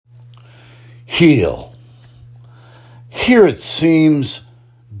heal. Here it seems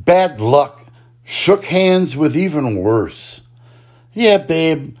bad luck shook hands with even worse. Yeah,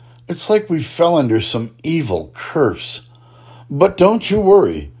 babe, it's like we fell under some evil curse. But don't you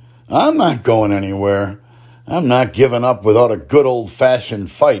worry, I'm not going anywhere. I'm not giving up without a good old-fashioned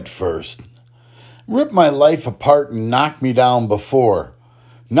fight first. Rip my life apart and knock me down before.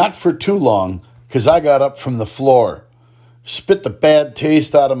 Not for too long, 'cause I got up from the floor. Spit the bad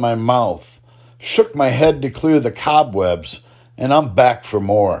taste out of my mouth. Shook my head to clear the cobwebs, and I'm back for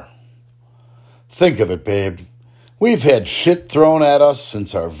more. Think of it, babe. We've had shit thrown at us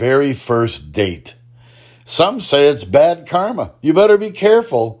since our very first date. Some say it's bad karma. You better be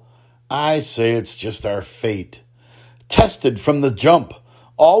careful. I say it's just our fate. Tested from the jump.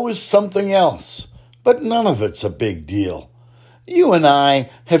 Always something else. But none of it's a big deal. You and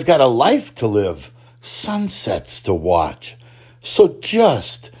I have got a life to live. Sunsets to watch. So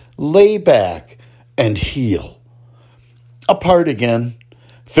just lay back and heal. Apart again,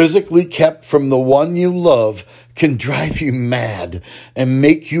 physically kept from the one you love, can drive you mad and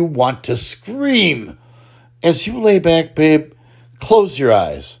make you want to scream. As you lay back, babe, close your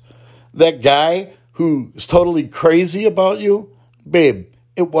eyes. That guy who's totally crazy about you, babe,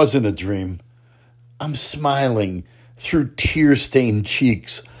 it wasn't a dream. I'm smiling through tear-stained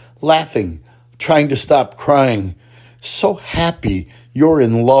cheeks, laughing, trying to stop crying, so happy you're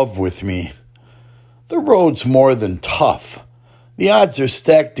in love with me. The road's more than tough. The odds are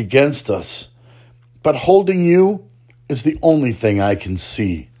stacked against us. But holding you is the only thing I can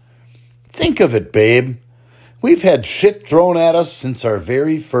see. Think of it, babe. We've had shit thrown at us since our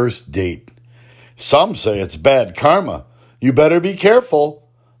very first date. Some say it's bad karma. You better be careful.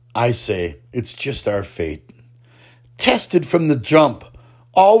 I say it's just our fate. Tested from the jump.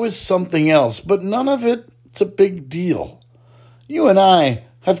 Always something else, but none of it's a big deal. You and I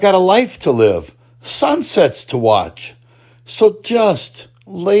have got a life to live, sunsets to watch. So just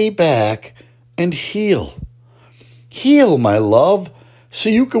lay back and heal. Heal, my love, so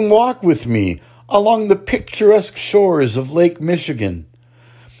you can walk with me along the picturesque shores of Lake Michigan.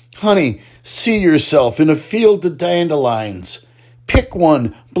 Honey, see yourself in a field of dandelions. Pick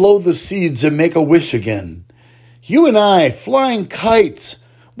one, blow the seeds, and make a wish again. You and I flying kites,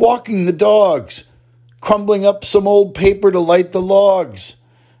 walking the dogs, crumbling up some old paper to light the logs.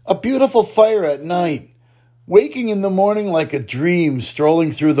 A beautiful fire at night, waking in the morning like a dream,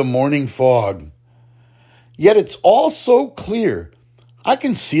 strolling through the morning fog. Yet it's all so clear. I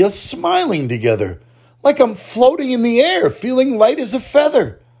can see us smiling together, like I'm floating in the air, feeling light as a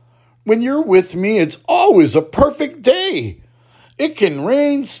feather. When you're with me, it's always a perfect day. It can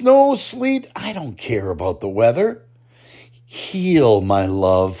rain, snow, sleet. I don't care about the weather. Heal, my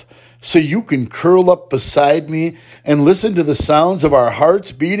love, so you can curl up beside me and listen to the sounds of our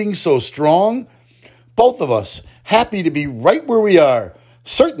hearts beating so strong. Both of us happy to be right where we are,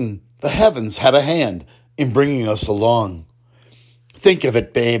 certain the heavens had a hand in bringing us along. Think of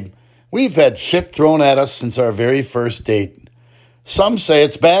it, babe. We've had shit thrown at us since our very first date. Some say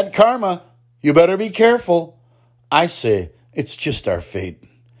it's bad karma. You better be careful. I say it's just our fate.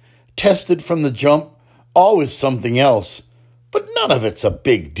 Tested from the jump, always something else. But none of it's a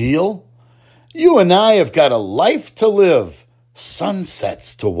big deal. You and I have got a life to live,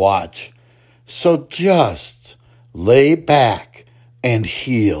 sunsets to watch. So just lay back and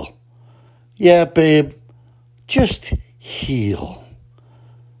heal. Yeah, babe, just heal.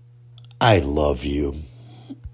 I love you.